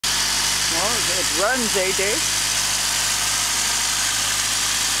It runs, eh, Dave?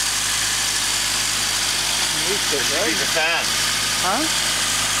 It's a fan. Huh?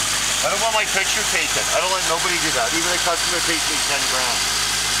 I don't want my picture taken. I don't let nobody do that. Even a customer pays me 10 grand.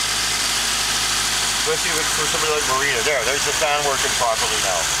 Especially if it's for somebody like Marina. There's the fan working properly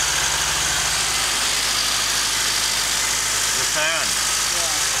now. The fan.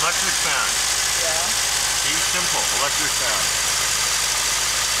 Yeah. Electric fan. Yeah. See, simple. Electric fan.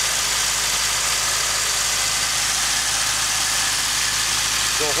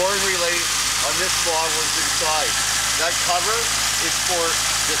 The horn relay on this model is inside. That cover is for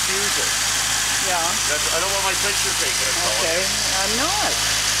diffuser. Yeah. I don't want my picture taken. Okay. I'm not.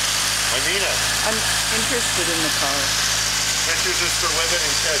 I mean it. I'm interested in the car. Pictures is for women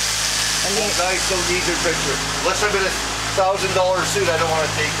and kids. I mean, well, guys don't need their picture. Unless I'm in a $1,000 suit, I don't want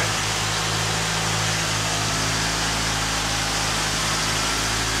to take it.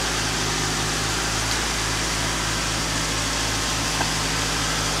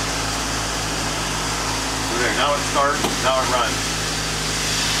 There, now it starts, now it runs.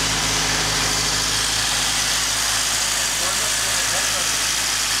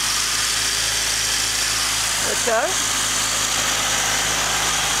 What's that?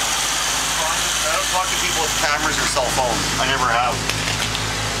 I don't talk to people with cameras or cell phones. I never have.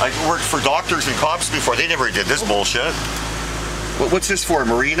 I worked for doctors and cops before. They never did this bullshit. What's this for,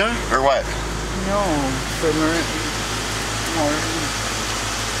 Marina or what? No, for Marina.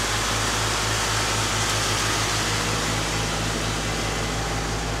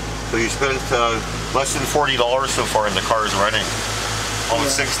 So you spent less than $40 so far and the car is running.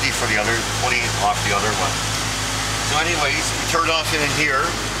 Almost 60 for the other, 20 off the other one. So anyways, we turn off in here,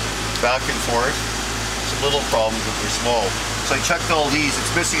 back and forth. Some little problems, but they're small. So I checked all these.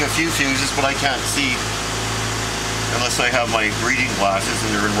 It's missing a few fuses, but I can't see unless I have my reading glasses,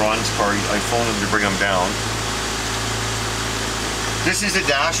 and they're in Ron's car. I phone him to bring them down. This is a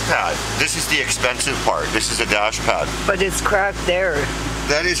dash pad. This is the expensive part. This is a dash pad. But it's cracked there.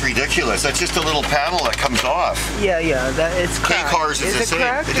 That is ridiculous. That's just a little panel that comes off. Yeah, that it's cracked. K-Cars is the same.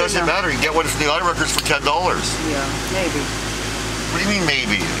 It doesn't matter. You can get one from the auto workers for $10. Yeah, maybe. What do you mean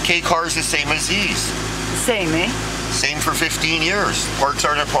maybe? K-Cars the same as these. Same, eh? Same for 15 years. Parts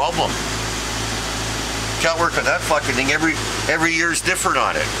aren't a problem. Can't work on that fucking thing. Every year is different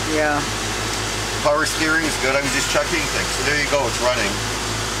on it. Yeah. Power steering is good. I was just checking things. So there you go. It's running.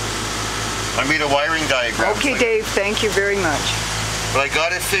 I made a wiring diagram. Okay, Dave. Thank you very much. But I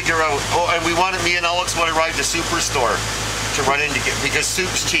got to figure out. Oh, and me and Alex want to ride the Superstore to run in to get, because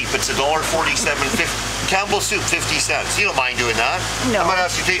soup's cheap. It's $1.47. Campbell soup, 50 cents. You don't mind doing that? No. I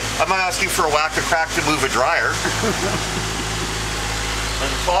might ask you for a whack of crack to move a dryer. And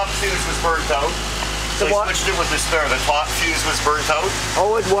the top fuse was burnt out. So I switched it with the spare. The top fuse was burnt out.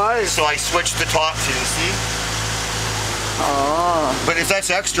 Oh, it was. So I switched the top fuse, see? Oh. But if that's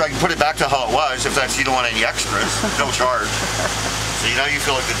extra, I can put it back to how it was. If that's, you don't want any extras, no charge. So now you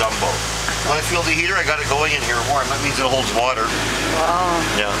feel like the Dumbo. When I feel the heater, I got it going in here warm. That means it holds water. Wow.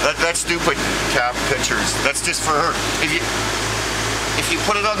 Yeah, that's stupid cap pictures. That's just for her. If you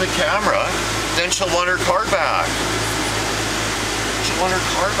put it on the camera, then she'll want her car back. She'll want her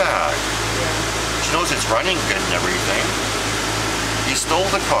car back. She knows it's running good and everything. You stole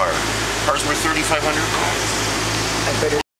the car. Car's worth $3,500. I better